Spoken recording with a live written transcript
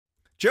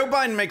Joe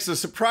Biden makes a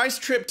surprise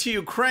trip to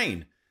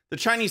Ukraine. The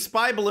Chinese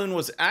spy balloon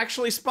was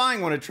actually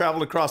spying when it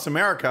traveled across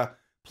America.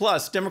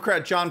 Plus,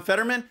 Democrat John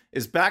Fetterman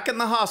is back in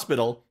the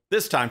hospital,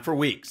 this time for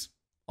weeks.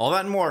 All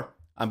that and more.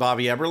 I'm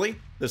Bobby Eberle.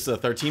 This is the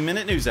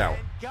 13-Minute News Hour.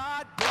 And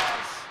God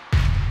bless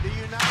the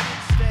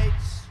United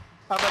States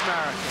of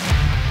America.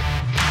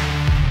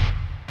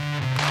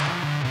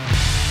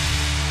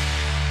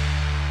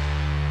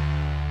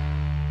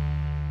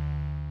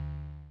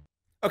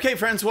 Okay,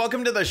 friends,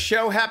 welcome to the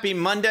show. Happy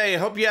Monday. I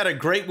hope you had a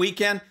great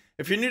weekend.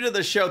 If you're new to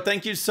the show,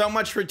 thank you so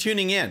much for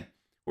tuning in.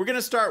 We're going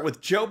to start with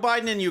Joe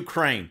Biden in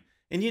Ukraine.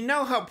 And you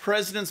know how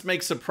presidents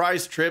make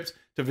surprise trips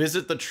to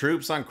visit the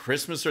troops on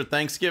Christmas or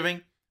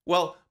Thanksgiving?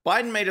 Well,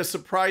 Biden made a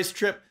surprise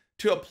trip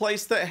to a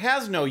place that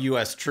has no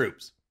U.S.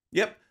 troops.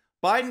 Yep,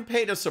 Biden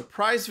paid a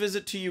surprise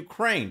visit to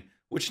Ukraine,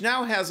 which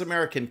now has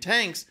American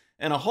tanks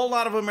and a whole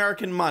lot of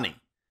American money.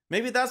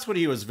 Maybe that's what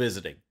he was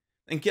visiting.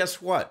 And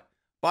guess what?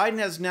 Biden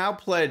has now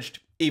pledged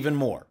even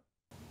more.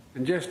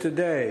 And just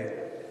today,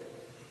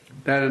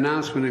 that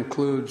announcement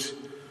includes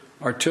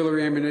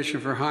artillery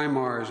ammunition for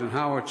HIMARS and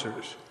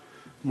howitzers,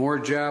 more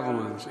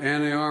javelins,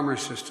 anti-armor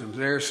systems,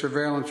 air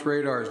surveillance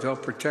radars to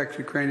help protect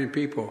Ukrainian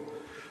people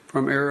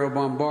from aerial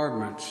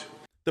bombardments.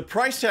 The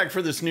price tag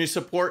for this new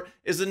support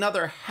is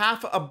another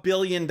 $500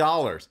 million.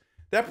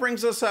 That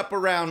brings us up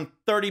around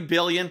 $30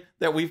 billion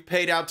that we've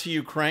paid out to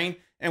Ukraine,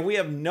 and we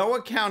have no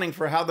accounting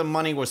for how the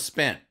money was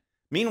spent.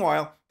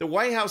 Meanwhile, the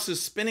White House is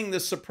spinning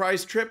this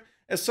surprise trip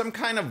as some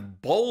kind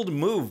of bold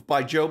move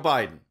by Joe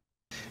Biden.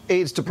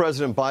 Aides to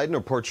President Biden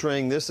are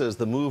portraying this as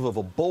the move of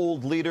a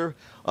bold leader,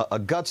 a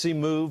gutsy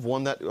move,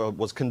 one that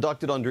was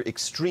conducted under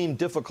extreme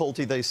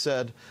difficulty, they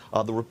said.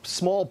 The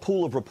small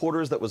pool of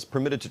reporters that was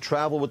permitted to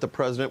travel with the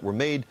president were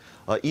made,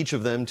 each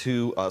of them,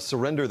 to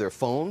surrender their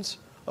phones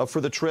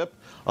for the trip.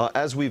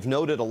 As we've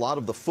noted, a lot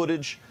of the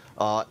footage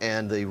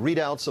and the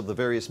readouts of the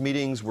various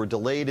meetings were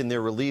delayed in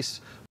their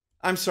release.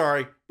 I'm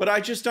sorry, but I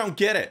just don't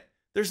get it.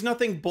 There's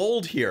nothing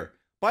bold here.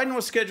 Biden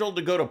was scheduled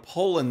to go to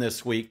Poland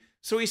this week,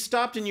 so he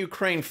stopped in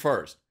Ukraine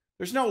first.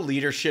 There's no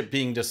leadership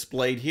being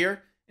displayed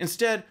here.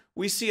 Instead,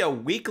 we see a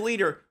weak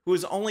leader who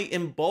is only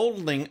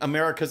emboldening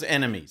America's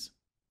enemies.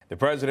 The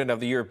president of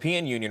the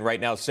European Union right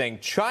now saying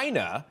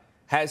China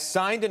has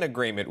signed an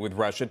agreement with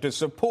Russia to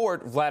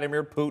support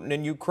Vladimir Putin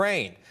in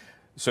Ukraine.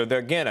 So there,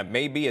 again, it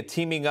may be a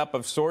teaming up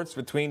of sorts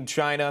between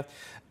China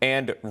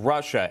and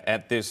Russia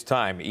at this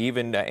time.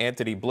 Even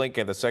Antony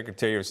Blinken, the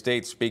Secretary of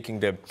State,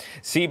 speaking to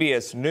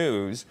CBS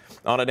News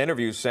on an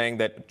interview saying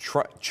that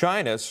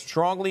China is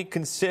strongly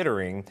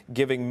considering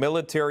giving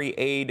military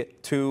aid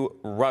to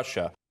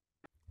Russia.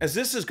 As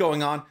this is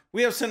going on,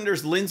 we have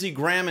Senators Lindsey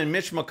Graham and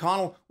Mitch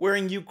McConnell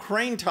wearing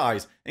Ukraine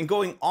ties and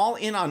going all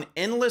in on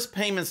endless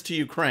payments to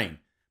Ukraine.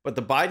 But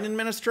the Biden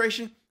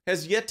administration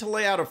has yet to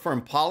lay out a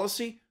firm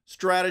policy,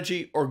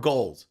 strategy, or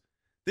goals.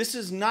 This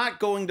is not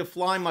going to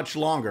fly much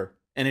longer,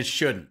 and it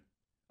shouldn't.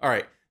 All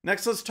right,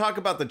 next let's talk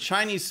about the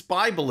Chinese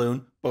spy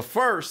balloon. But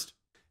first,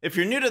 if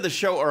you're new to the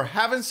show or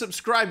haven't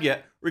subscribed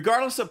yet,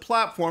 regardless of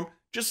platform,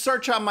 just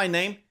search out my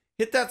name,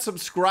 hit that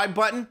subscribe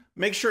button,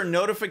 make sure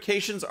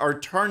notifications are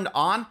turned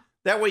on.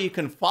 That way you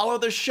can follow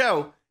the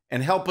show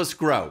and help us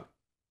grow.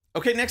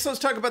 Okay, next let's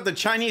talk about the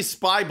Chinese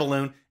spy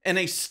balloon and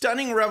a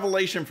stunning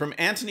revelation from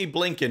Antony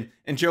Blinken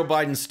and Joe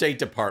Biden's State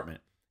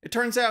Department. It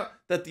turns out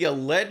that the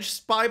alleged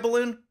spy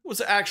balloon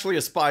was actually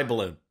a spy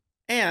balloon,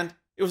 and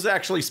it was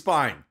actually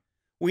spying.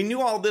 We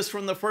knew all this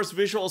from the first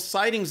visual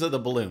sightings of the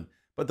balloon,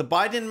 but the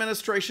Biden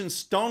administration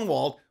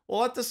stonewalled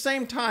while at the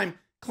same time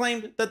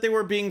claimed that they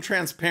were being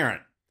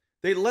transparent.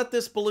 They let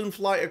this balloon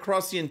fly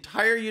across the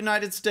entire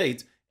United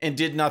States and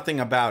did nothing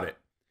about it.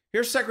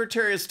 Here's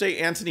Secretary of State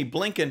Antony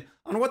Blinken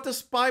on what the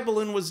spy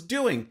balloon was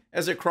doing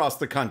as it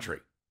crossed the country.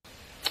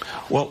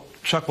 Well,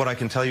 Chuck, what I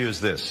can tell you is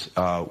this.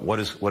 What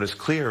is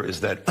clear is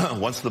that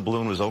once the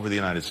balloon was over the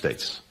United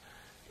States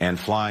and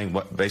flying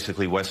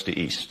basically west to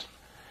east,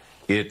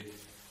 it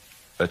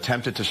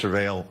attempted to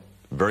surveil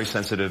very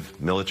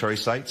sensitive military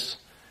sites.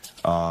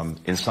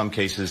 In some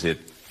cases, it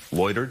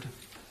loitered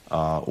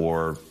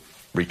or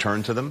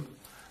returned to them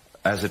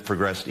as it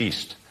progressed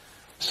east.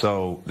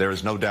 So there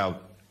is no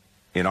doubt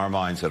in our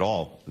minds at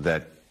all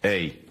that,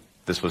 A,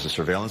 this was a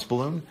surveillance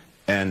balloon,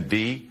 and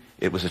B,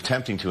 it was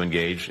attempting to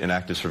engage in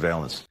active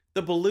surveillance.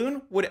 The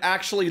balloon would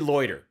actually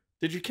loiter.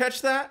 Did you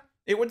catch that?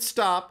 It would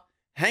stop,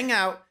 hang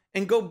out,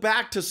 and go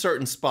back to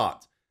certain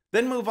spots,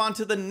 then move on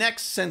to the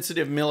next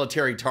sensitive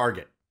military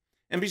target.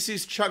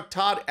 NBC's Chuck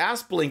Todd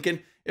asked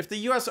Blinken if the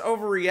U.S.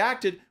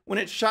 overreacted when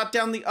it shot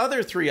down the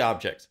other three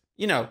objects.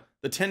 You know,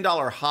 the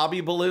 $10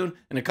 hobby balloon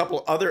and a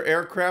couple other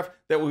aircraft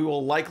that we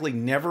will likely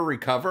never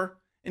recover.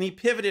 And he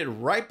pivoted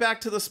right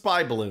back to the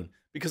spy balloon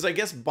because I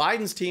guess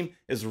Biden's team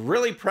is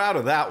really proud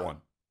of that one.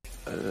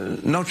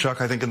 No, Chuck,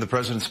 I think the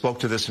president spoke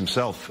to this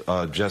himself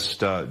just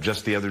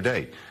the other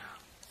day.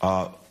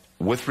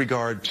 With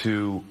regard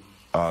to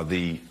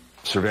the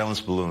surveillance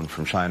balloon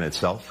from China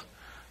itself,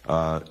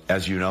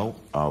 as you know,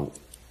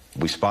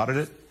 we spotted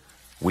it.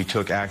 We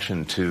took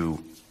action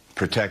to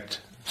protect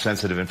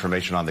sensitive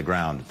information on the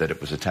ground that it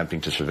was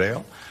attempting to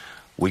surveil.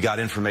 We got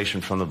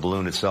information from the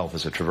balloon itself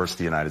as it traversed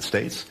the United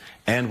States,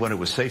 and when it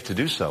was safe to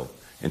do so,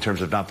 in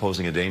terms of not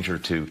posing a danger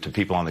to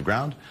people on the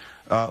ground,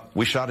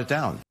 we shot it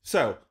down.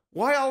 So,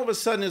 why all of a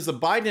sudden is the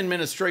Biden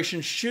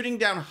administration shooting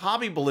down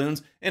hobby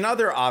balloons and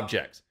other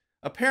objects?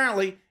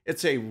 Apparently,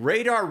 it's a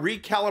radar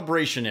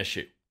recalibration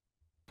issue.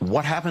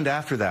 What happened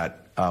after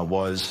that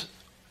was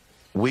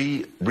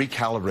we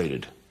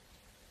recalibrated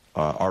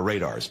our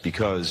radars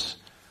because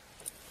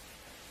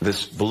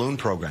this balloon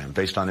program,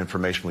 based on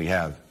information we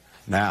have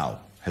now,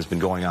 has been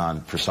going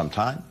on for some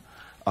time.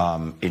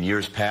 In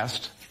years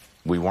past,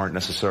 we weren't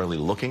necessarily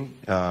looking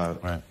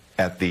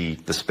at the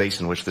space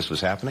in which this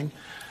was happening.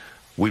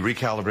 We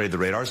recalibrated the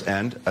radars,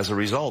 and as a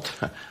result,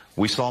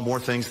 we saw more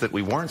things that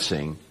we weren't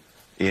seeing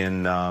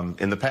in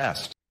the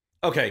past.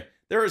 Okay,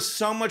 there is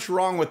so much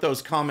wrong with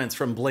those comments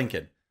from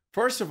Blinken.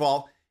 First of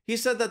all, he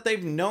said that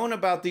they've known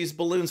about these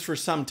balloons for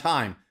some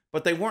time,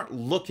 but they weren't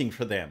looking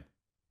for them.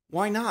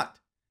 Why not?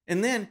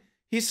 And then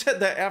he said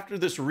that after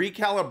this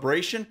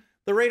recalibration,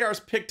 the radars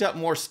picked up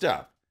more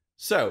stuff.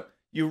 So,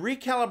 you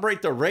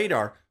recalibrate the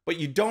radar, but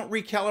you don't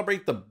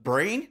recalibrate the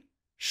brain?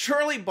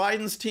 Surely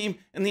Biden's team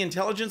and the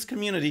intelligence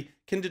community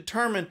can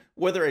determine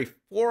whether a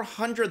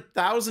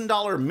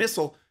 $400,000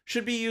 missile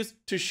should be used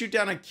to shoot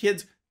down a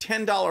kid's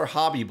 $10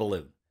 hobby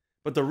balloon.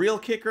 But the real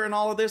kicker in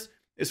all of this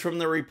is from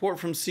the report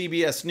from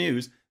CBS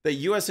News that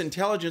U.S.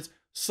 intelligence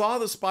saw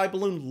the spy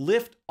balloon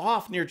lift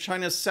off near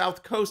China's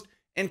south coast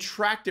and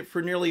tracked it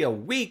for nearly a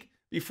week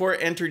before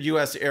it entered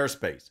U.S.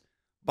 airspace.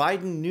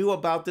 Biden knew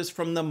about this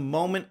from the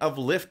moment of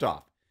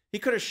liftoff. He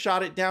could have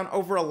shot it down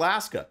over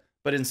Alaska,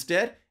 but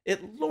instead,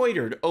 it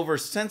loitered over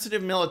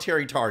sensitive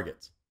military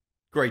targets.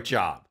 Great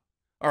job.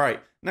 All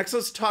right, next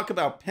let's talk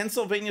about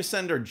Pennsylvania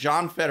Senator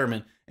John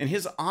Fetterman and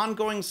his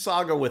ongoing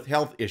saga with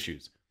health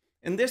issues.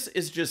 And this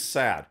is just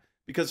sad,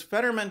 because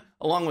Fetterman,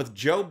 along with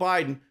Joe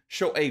Biden,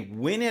 show a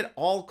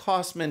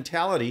win-at-all-cost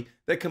mentality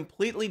that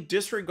completely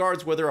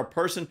disregards whether a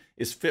person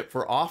is fit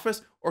for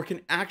office or can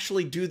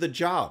actually do the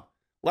job.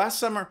 Last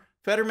summer,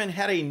 Fetterman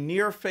had a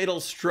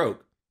near-fatal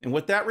stroke, and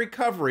with that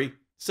recovery,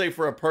 say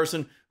for a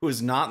person who is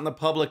not in the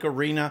public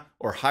arena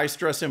or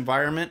high-stress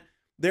environment,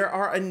 there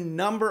are a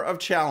number of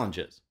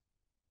challenges.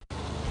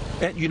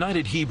 At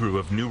United Hebrew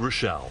of New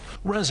Rochelle,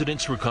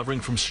 residents recovering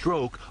from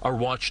stroke are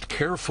watched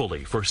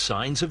carefully for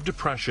signs of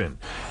depression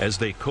as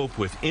they cope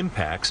with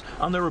impacts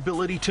on their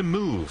ability to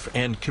move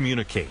and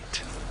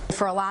communicate.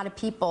 For a lot of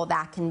people,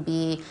 that can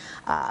be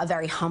a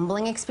very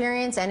humbling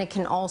experience, and it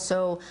can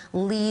also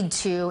lead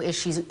to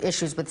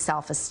issues with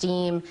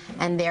self-esteem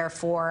and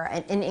therefore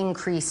an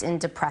increase in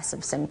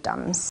depressive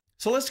symptoms.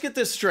 So let's get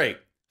this straight.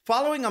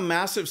 Following a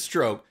massive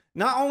stroke,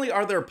 not only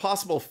are there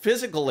possible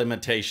physical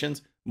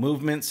limitations,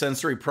 movement,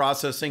 sensory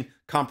processing,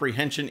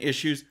 comprehension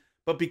issues,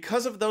 but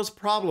because of those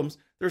problems,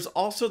 there's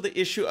also the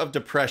issue of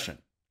depression.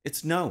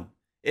 It's known.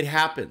 It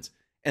happens.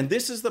 And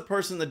this is the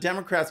person the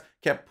Democrats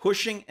kept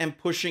pushing and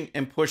pushing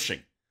and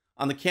pushing.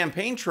 On the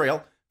campaign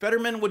trail,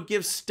 Fetterman would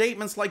give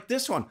statements like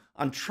this one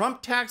on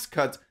Trump tax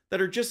cuts that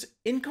are just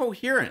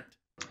incoherent.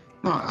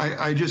 No,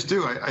 I just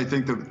do. I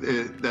think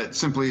that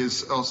simply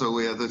is also,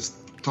 let's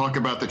talk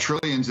about the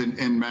trillions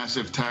in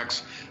massive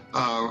tax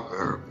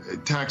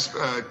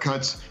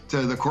cuts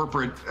to the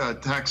corporate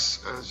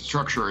tax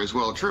structure as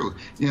well. True.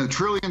 You know,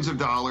 trillions of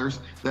dollars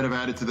that have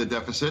added to the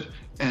deficit,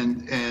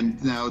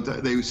 and now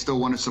they still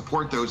want to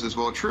support those as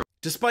well. True.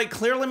 Despite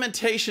clear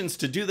limitations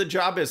to do the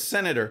job as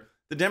senator,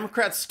 the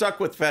Democrats stuck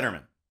with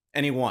Fetterman,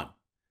 and he won.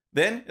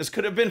 Then, as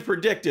could have been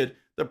predicted,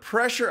 the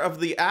pressure of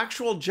the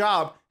actual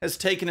job has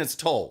taken its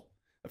toll.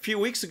 A few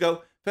weeks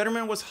ago,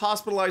 Fetterman was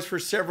hospitalized for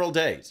several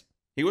days.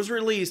 He was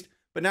released,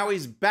 but now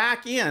he's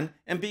back in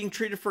and being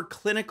treated for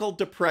clinical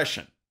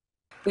depression.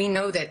 We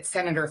know that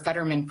Senator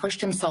Fetterman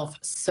pushed himself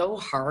so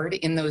hard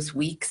in those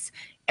weeks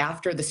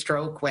after the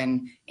stroke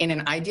when, in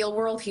an ideal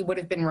world, he would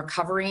have been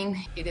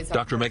recovering.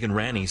 Dr. Megan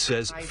Ranney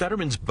says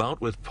Fetterman's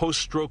bout with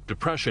post-stroke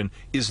depression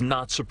is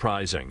not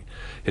surprising.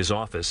 His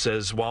office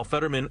says while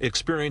Fetterman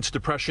experienced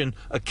depression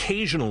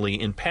occasionally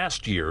in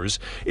past years,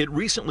 it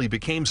recently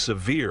became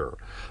severe.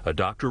 A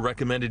doctor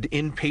recommended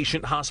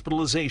inpatient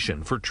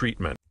hospitalization for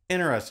treatment.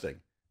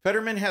 Interesting.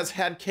 Fetterman has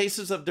had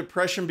cases of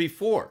depression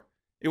before.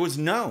 It was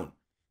known.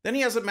 Then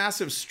he has a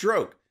massive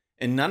stroke,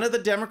 and none of the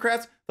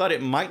Democrats thought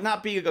it might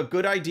not be a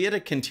good idea to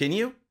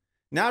continue?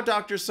 Now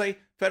doctors say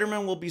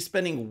Fetterman will be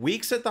spending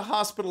weeks at the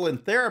hospital in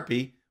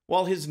therapy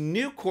while his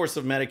new course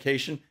of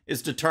medication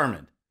is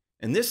determined.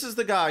 And this is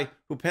the guy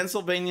who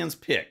Pennsylvanians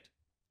picked.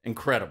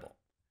 Incredible.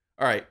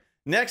 All right,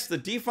 next, the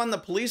defund the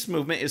police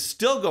movement is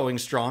still going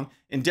strong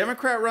in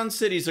Democrat-run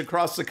cities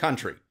across the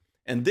country.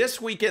 And this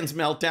weekend's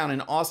meltdown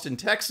in Austin,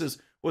 Texas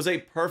was a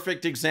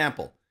perfect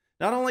example.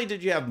 Not only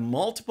did you have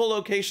multiple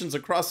locations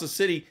across the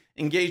city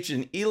engaged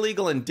in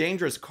illegal and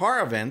dangerous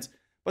car events,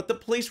 but the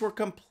police were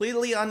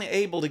completely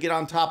unable to get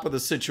on top of the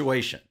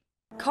situation.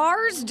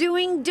 Cars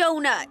doing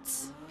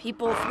donuts,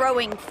 people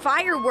throwing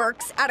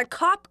fireworks at a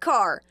cop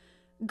car,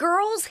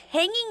 girls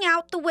hanging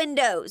out the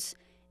windows,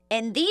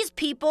 and these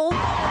people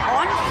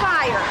on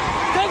fire.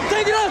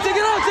 Take it out, take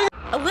it out, take it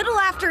out! A little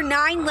after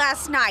 9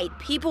 last night,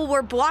 people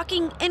were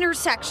blocking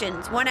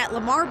intersections, one at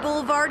Lamar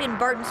Boulevard and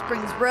Barton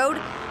Springs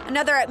Road,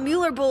 another at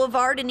Mueller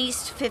Boulevard and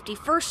East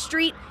 51st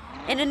Street,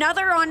 and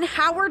another on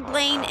Howard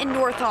Lane in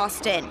North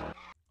Austin.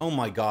 Oh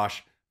my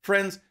gosh.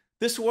 Friends,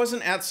 this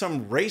wasn't at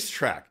some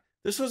racetrack.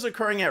 This was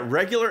occurring at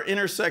regular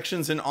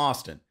intersections in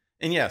Austin.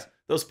 And yes,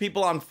 those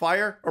people on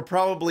fire are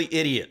probably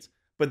idiots.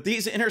 But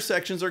these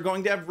intersections are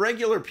going to have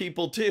regular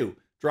people too,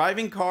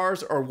 driving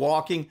cars or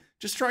walking,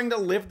 just trying to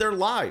live their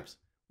lives.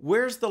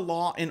 Where's the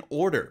law and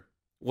order?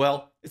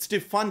 Well, it's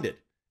defunded,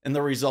 and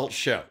the results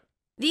show.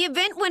 The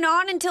event went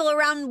on until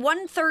around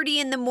 1:30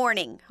 in the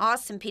morning.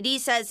 Austin PD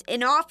says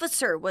an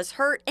officer was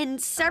hurt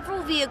and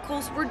several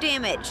vehicles were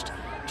damaged.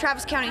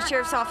 Travis County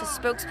Sheriff's Office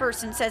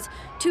spokesperson says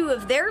 2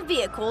 of their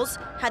vehicles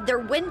had their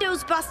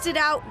windows busted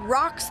out,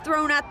 rocks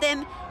thrown at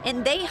them,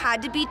 and they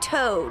had to be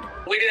towed.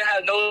 We didn't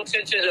have no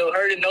intention of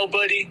hurting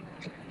nobody.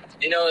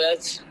 You know,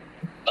 that's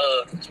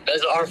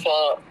our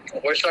fault.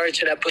 We're sorry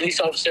to that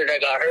police officer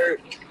that got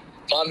hurt.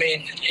 I mean,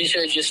 he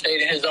should have just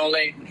stayed in his own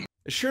lane.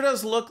 It sure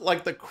does look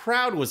like the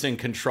crowd was in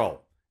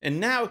control. And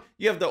now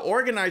you have the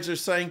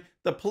organizers saying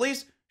the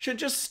police should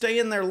just stay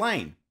in their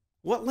lane.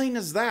 What lane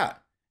is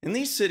that? In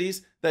these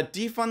cities that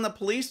defund the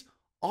police,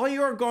 all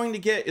you are going to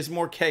get is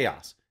more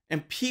chaos.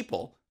 And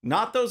people,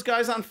 not those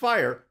guys on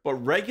fire, but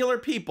regular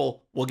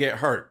people, will get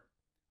hurt.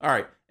 All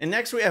right, and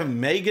next we have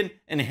Meghan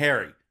and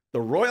Harry,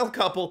 the royal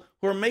couple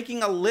who are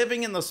making a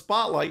living in the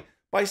spotlight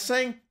by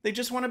saying they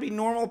just want to be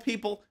normal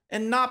people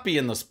and not be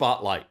in the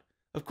spotlight.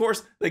 Of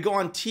course, they go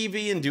on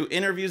TV and do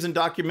interviews and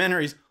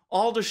documentaries,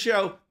 all to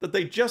show that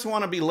they just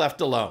want to be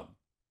left alone.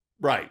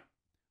 Right.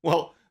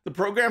 Well, the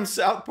program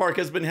South Park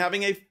has been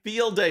having a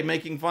field day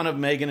making fun of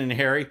Meghan and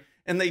Harry,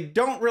 and they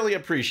don't really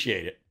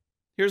appreciate it.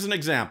 Here's an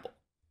example.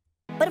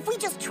 But if we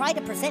just try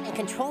to present and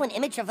control an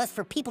image of us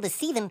for people to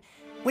see, then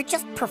we're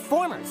just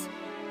performers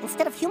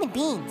instead of human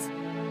beings.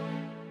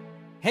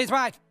 He's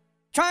right.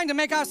 Trying to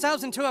make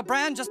ourselves into a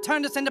brand just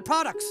turned us into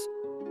products.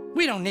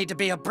 We don't need to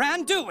be a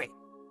brand, do we?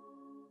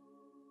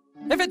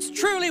 If it's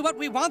truly what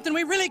we want, then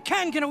we really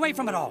can get away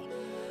from it all.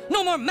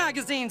 No more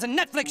magazines and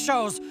Netflix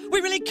shows.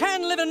 We really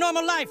can live a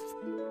normal life.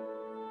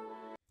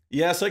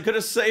 Yes, I could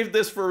have saved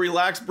this for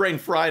Relaxed Brain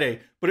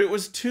Friday, but it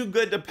was too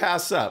good to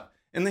pass up.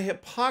 And the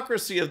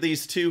hypocrisy of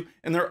these two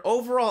and their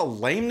overall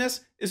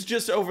lameness is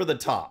just over the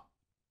top.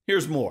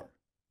 Here's more.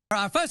 For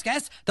our first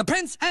guest, the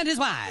Prince and his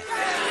wife.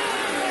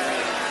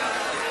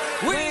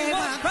 We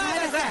want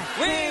privacy!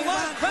 We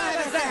want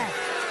privacy!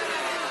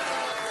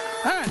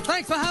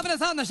 Thanks for having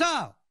us on the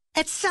show.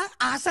 It's so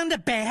awesome to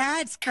be here.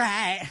 It's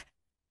great.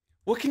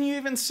 What can you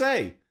even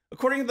say?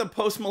 According to the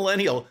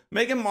Post-Millennial,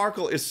 Meghan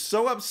Markle is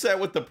so upset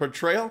with the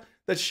portrayal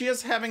that she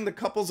is having the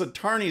couple's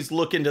attorneys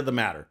look into the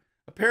matter.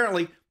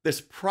 Apparently,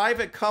 this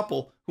private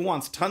couple who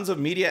wants tons of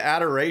media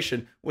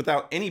adoration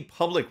without any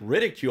public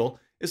ridicule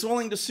is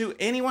willing to sue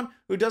anyone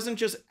who doesn't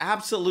just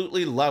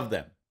absolutely love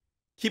them.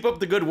 Keep up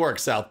the good work,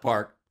 South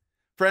Park.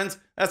 Friends,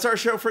 that's our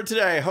show for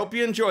today. I hope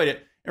you enjoyed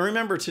it. And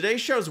remember,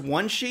 today's show's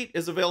one sheet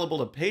is available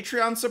to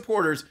Patreon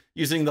supporters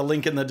using the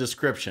link in the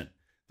description.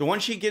 The one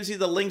sheet gives you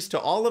the links to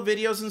all the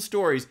videos and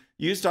stories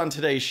used on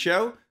today's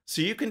show,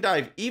 so you can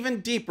dive even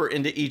deeper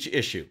into each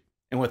issue.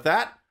 And with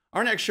that,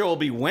 our next show will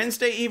be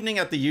Wednesday evening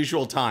at the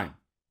usual time.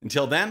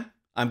 Until then,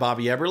 I'm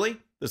Bobby Eberle.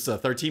 This is a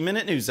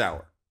 13-minute news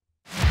hour.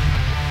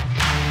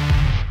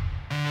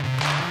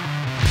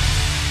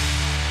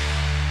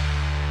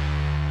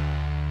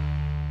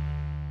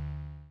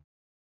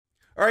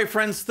 All right,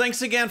 friends,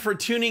 thanks again for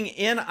tuning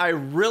in. I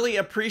really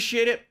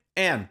appreciate it.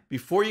 And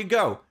before you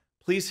go,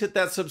 please hit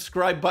that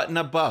subscribe button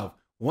above.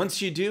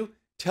 Once you do,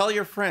 tell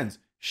your friends,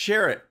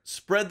 share it,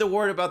 spread the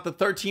word about the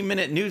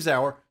 13-minute news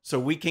hour so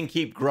we can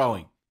keep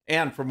growing.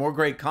 And for more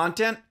great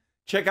content,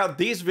 check out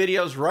these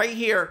videos right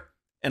here,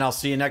 and I'll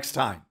see you next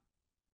time.